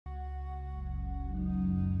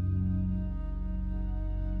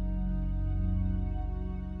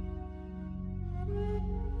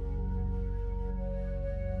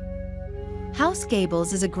Haus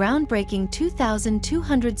Gables is a groundbreaking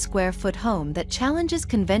 2,200 square foot home that challenges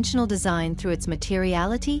conventional design through its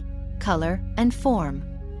materiality, color, and form.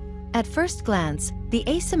 At first glance, the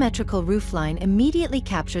asymmetrical roofline immediately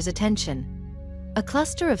captures attention. A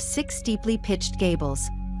cluster of 6 steeply pitched gables,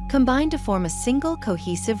 combine to form a single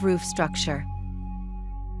cohesive roof structure.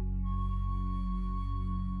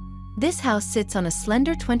 This house sits on a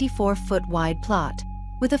slender 24-foot wide plot,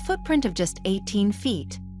 with a footprint of just 18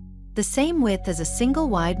 feet, the same width as a single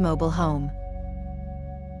wide mobile home.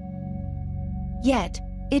 Yet,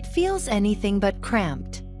 it feels anything but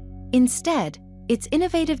cramped. Instead, its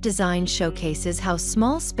innovative design showcases how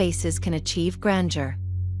small spaces can achieve grandeur.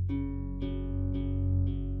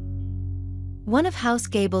 One of Haus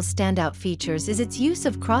Gables' standout features is its use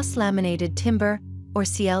of cross-laminated timber, or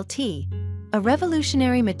CLT, a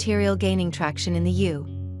revolutionary material gaining traction in the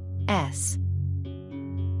U.S.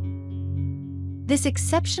 This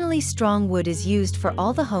exceptionally strong wood is used for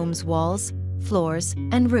all the home's walls, floors,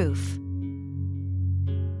 and roof.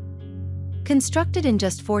 Constructed in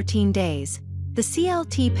just 14 days, the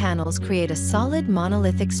CLT panels create a solid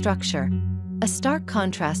monolithic structure, a stark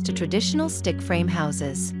contrast to traditional stick frame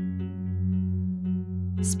houses.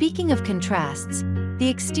 Speaking of contrasts, the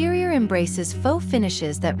exterior embraces faux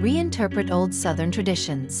finishes that reinterpret old Southern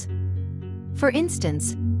traditions. For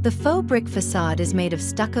instance, the faux brick facade is made of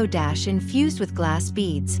stucco dash infused with glass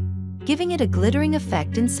beads, giving it a glittering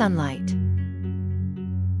effect in sunlight.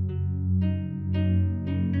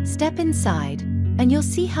 Step inside, and you'll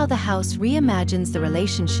see how the house reimagines the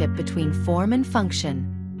relationship between form and function.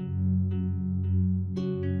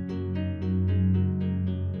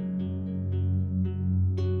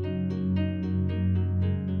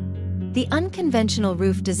 The unconventional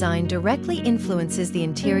roof design directly influences the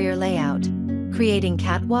interior layout, creating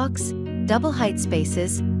catwalks, double height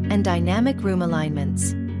spaces, and dynamic room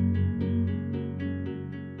alignments.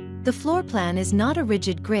 The floor plan is not a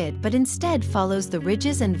rigid grid but instead follows the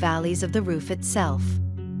ridges and valleys of the roof itself.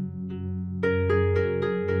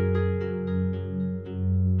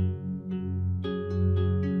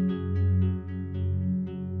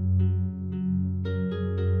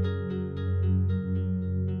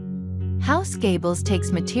 Haus Gables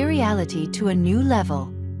takes materiality to a new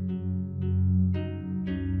level.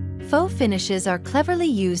 Faux finishes are cleverly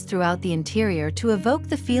used throughout the interior to evoke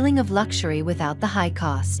the feeling of luxury without the high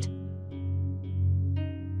cost.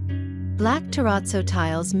 Black terrazzo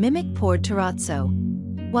tiles mimic poured terrazzo,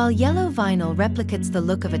 while yellow vinyl replicates the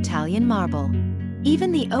look of Italian marble.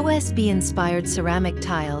 Even the OSB-inspired ceramic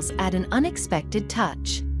tiles add an unexpected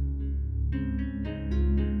touch.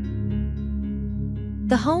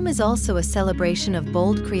 The home is also a celebration of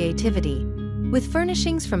bold creativity, with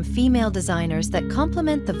furnishings from female designers that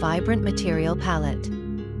complement the vibrant material palette.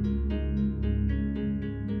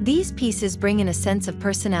 These pieces bring in a sense of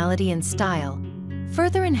personality and style,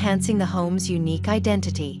 further enhancing the home's unique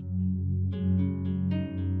identity.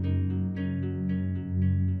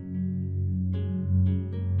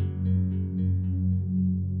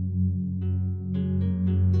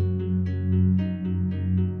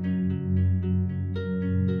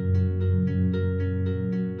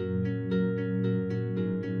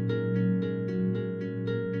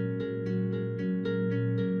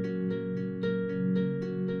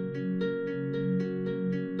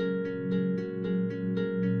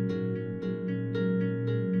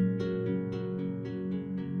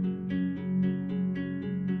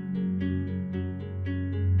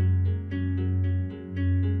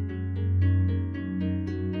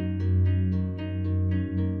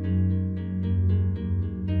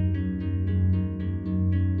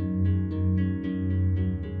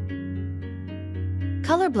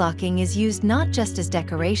 Color blocking is used not just as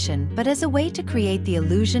decoration but as a way to create the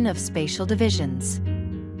illusion of spatial divisions.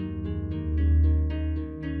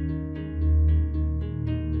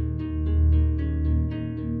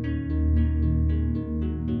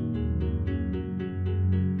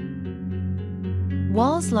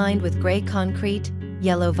 Walls lined with gray concrete,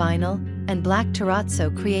 yellow vinyl, and black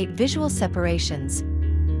terrazzo create visual separations,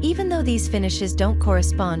 even though these finishes don't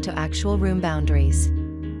correspond to actual room boundaries.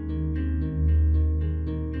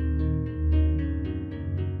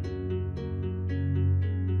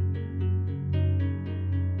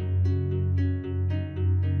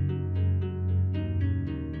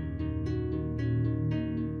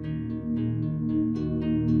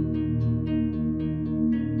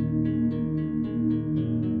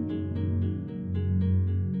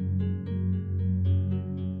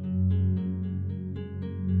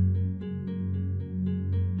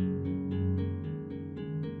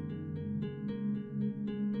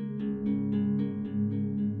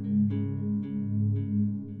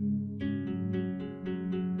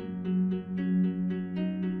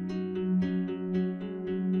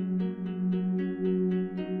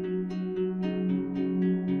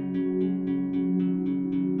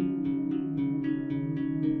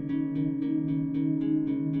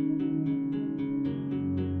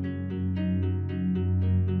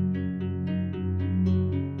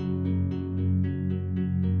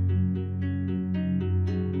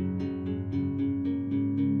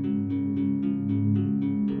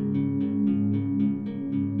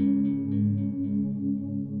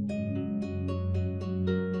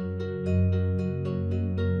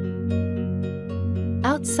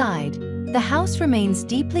 outside, the house remains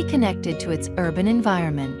deeply connected to its urban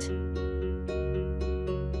environment.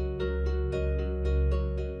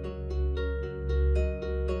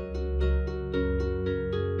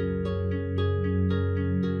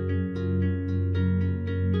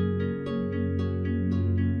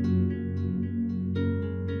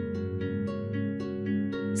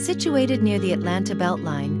 Situated near the Atlanta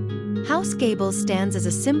Beltline, Haus Gables stands as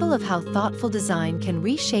a symbol of how thoughtful design can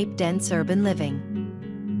reshape dense urban living.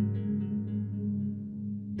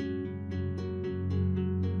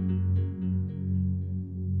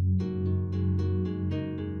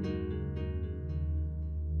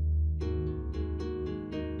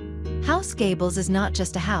 Haus Gables is not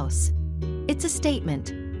just a house. It's a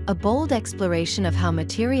statement, a bold exploration of how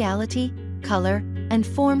materiality, color, and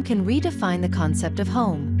form can redefine the concept of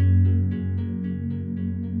home.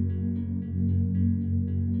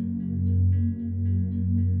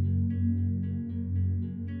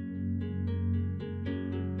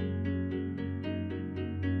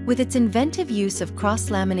 With its inventive use of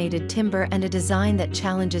cross-laminated timber and a design that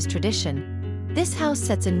challenges tradition, this house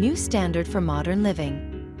sets a new standard for modern living.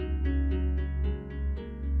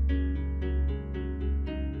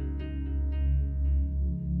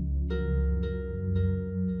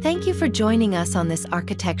 Thank you for joining us on this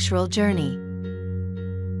architectural journey.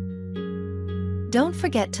 Don't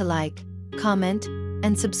forget to like, comment,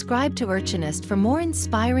 and subscribe to Urchinist for more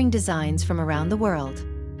inspiring designs from around the world.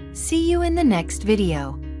 See you in the next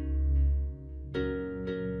video.